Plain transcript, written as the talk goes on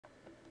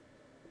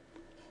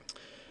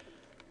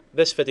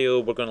This video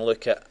we're going to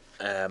look at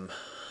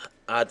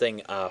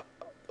adding our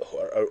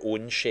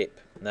own shape.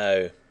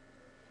 Now,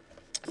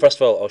 first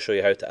of all, I'll show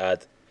you how to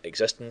add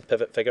existing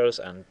pivot figures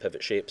and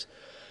pivot shapes,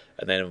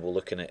 and then we'll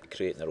look at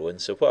creating our own.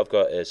 So what I've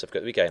got is I've got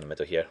the wee guy in the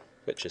middle here,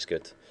 which is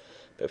good.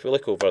 But if we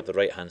look over the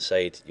right hand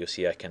side, you'll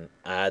see I can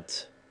add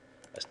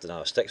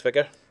another Stykz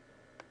figure.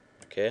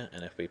 Okay,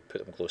 and if we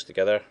put them close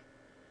together,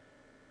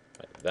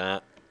 like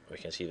that, we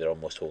can see they're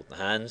almost holding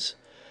hands,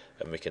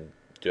 and we can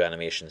do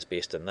animations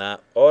based on that.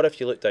 Or if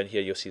you look down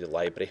here, you'll see the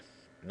library.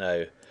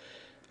 Now,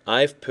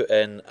 I've put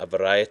in a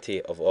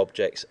variety of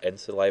objects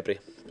into the library,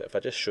 but if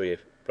I just show you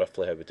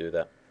roughly how we do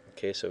that.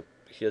 Okay, so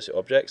here's the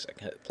objects. I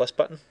can hit the plus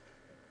button.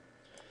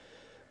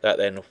 That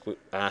then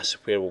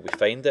asks where will we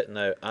find it.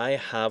 Now, I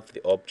have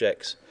the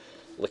objects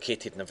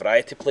located in a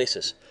variety of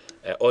places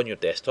on your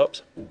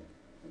desktops.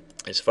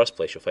 It's the first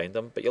place you'll find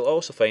them, but you'll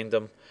also find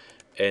them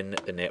in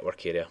the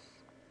network area.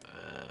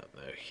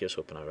 Now, here's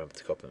hoping I remember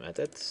to copy them. I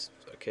did.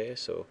 Okay,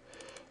 so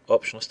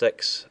optional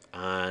Stykz,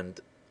 and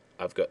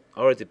I've got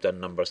already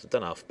done numbers, I've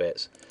done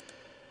alphabets,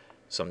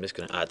 so I'm just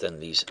going to add in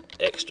these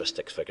extra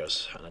Stykz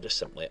figures, and I just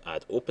simply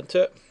add open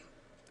to it,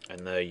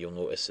 and now you'll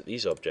notice that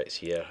these objects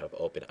here have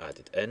all been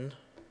added in,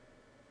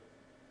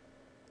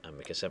 and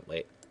we can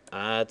simply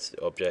add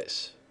the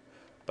objects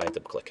by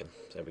double clicking.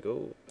 So there we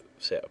go,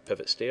 set of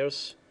pivot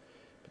stairs,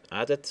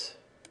 added,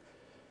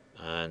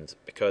 and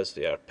because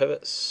they are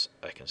pivots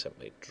I can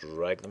simply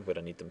drag them where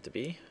I need them to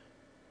be,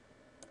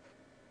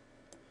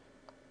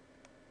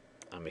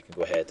 and we can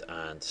go ahead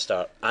and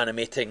start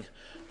animating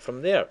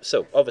from there.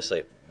 So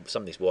obviously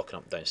somebody's walking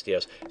up and down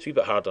stairs. It's a wee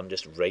bit hard on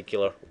just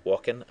regular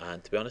walking,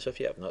 and to be honest with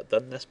you, I've not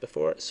done this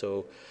before,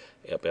 so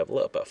it'll be a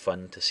little bit of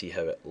fun to see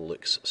how it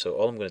looks. So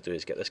all I'm going to do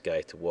is get this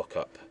guy to walk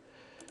up.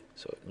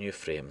 So new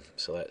frame,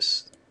 so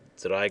let's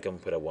drag him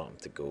where I want him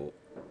to go.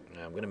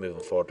 Now I'm going to move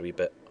him forward a wee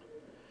bit,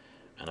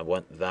 and I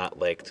want that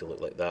leg to look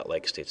like that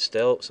leg stayed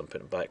still, so I'm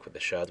putting back where the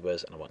shadow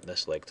is, and I want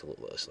this leg to look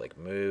like this leg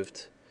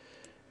moved,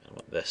 and I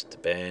want this to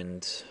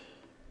bend,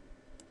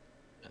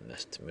 and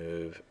this to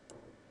move.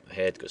 The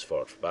head goes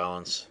forward for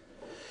balance.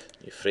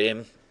 New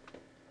frame,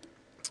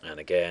 and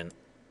again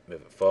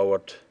move it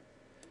forward,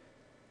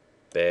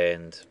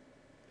 bend,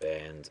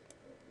 bend,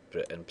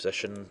 put it in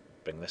position,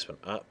 bring this one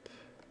up,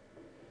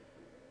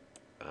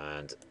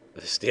 and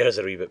the stairs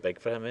are a wee bit big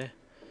for him, eh?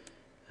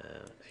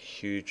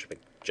 Huge, big,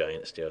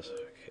 giant stairs.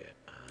 Okay,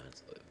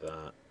 and like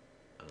that,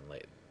 and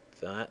like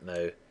that.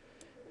 Now,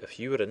 if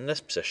you were in this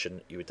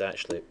position, you would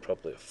actually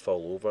probably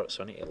fall over,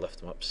 so I need to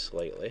lift him up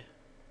slightly.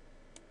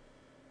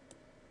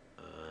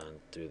 And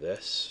do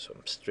this, so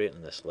I'm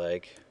straightening this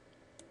leg.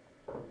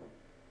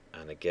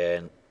 And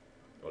again,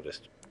 we'll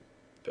just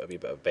put a wee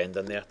bit of bend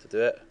in there to do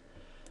it.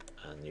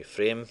 And new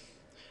frame.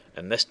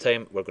 And this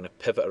time, we're going to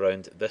pivot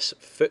around this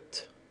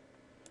foot.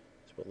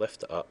 So we'll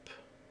lift it up.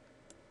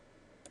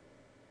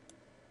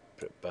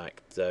 Put it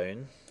back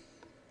down.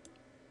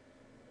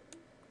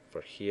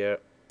 For here,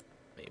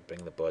 maybe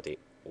bring the body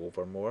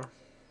over more.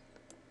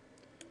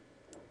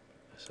 Bring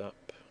this up.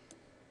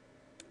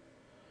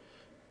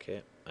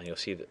 Okay, and you'll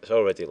see that it's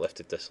already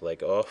lifted this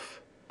leg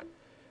off. And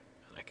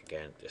I can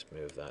again just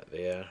move that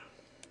there.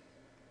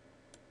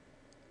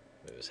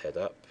 Move his head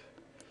up.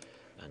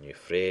 A new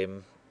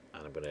frame,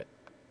 and I'm going to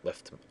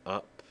lift him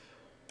up.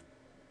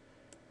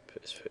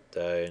 Put his foot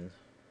down.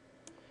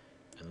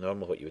 And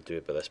normally what you would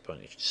do by this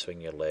point is you swing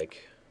your leg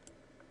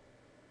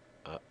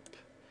up.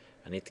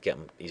 I need to get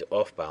him, he's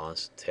off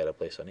balance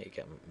terribly, so I need to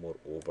get him more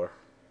over.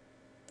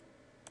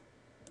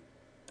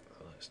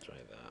 So let's try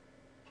that.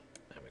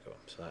 There we go,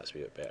 so that's a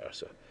bit better.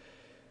 So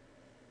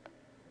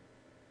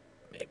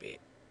maybe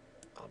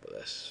how about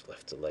this,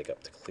 lift the leg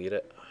up to clear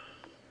it,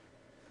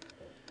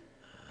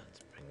 and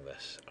bring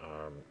this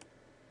arm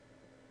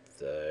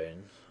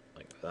down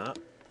like that.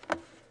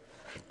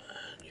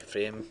 New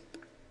frame.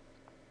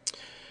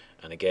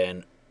 And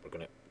again, we're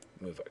going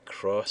to move it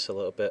across a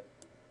little bit,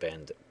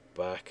 bend it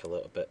back a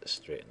little bit,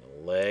 straighten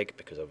the leg,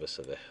 because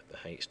obviously the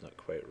height's not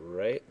quite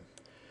right.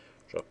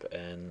 Drop it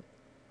in,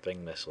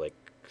 bring this leg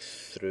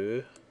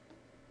through,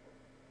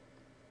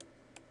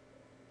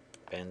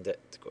 bend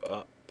it to go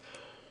up,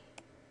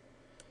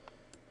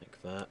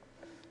 like that,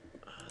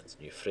 and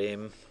new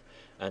frame,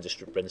 and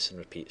just rinse and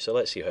repeat. So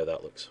let's see how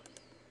that looks.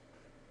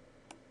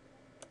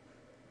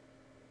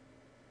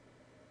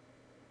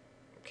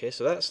 Okay,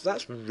 so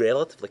that's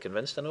relatively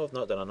convinced. I know I've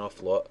not done an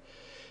awful lot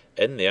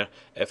in there.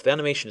 If the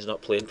animation is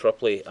not playing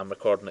properly, I'm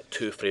recording at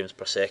 2 frames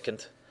per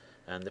second,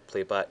 and the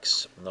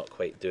playback's not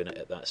quite doing it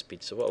at that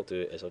speed. So what I'll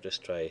do is I'll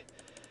just try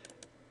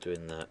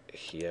doing that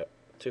here,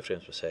 2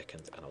 frames per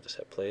second, and I'll just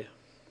hit play.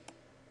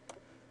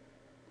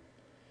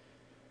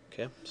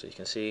 Okay, so you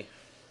can see,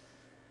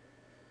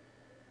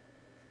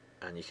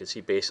 and you can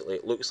see basically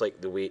it looks like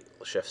the weight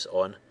shifts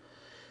on.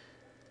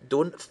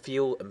 Don't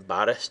feel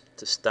embarrassed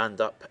to stand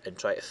up and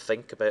try to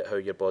think about how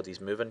your body's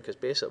moving, because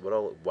basically we're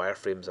all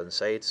wireframes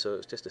inside, so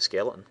it's just a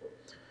skeleton.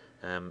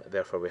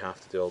 Therefore we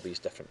have to do all these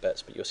different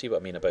bits, but you'll see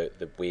what I mean about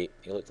the weight.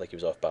 He looked like he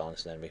was off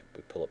balance, and then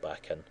we pull it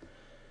back in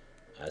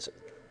as it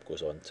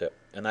goes on to it,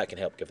 and that can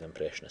help give the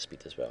impression of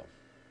speed as well.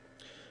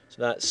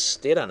 So that's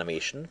their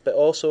animation, but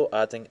also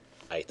adding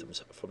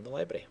items from the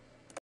library.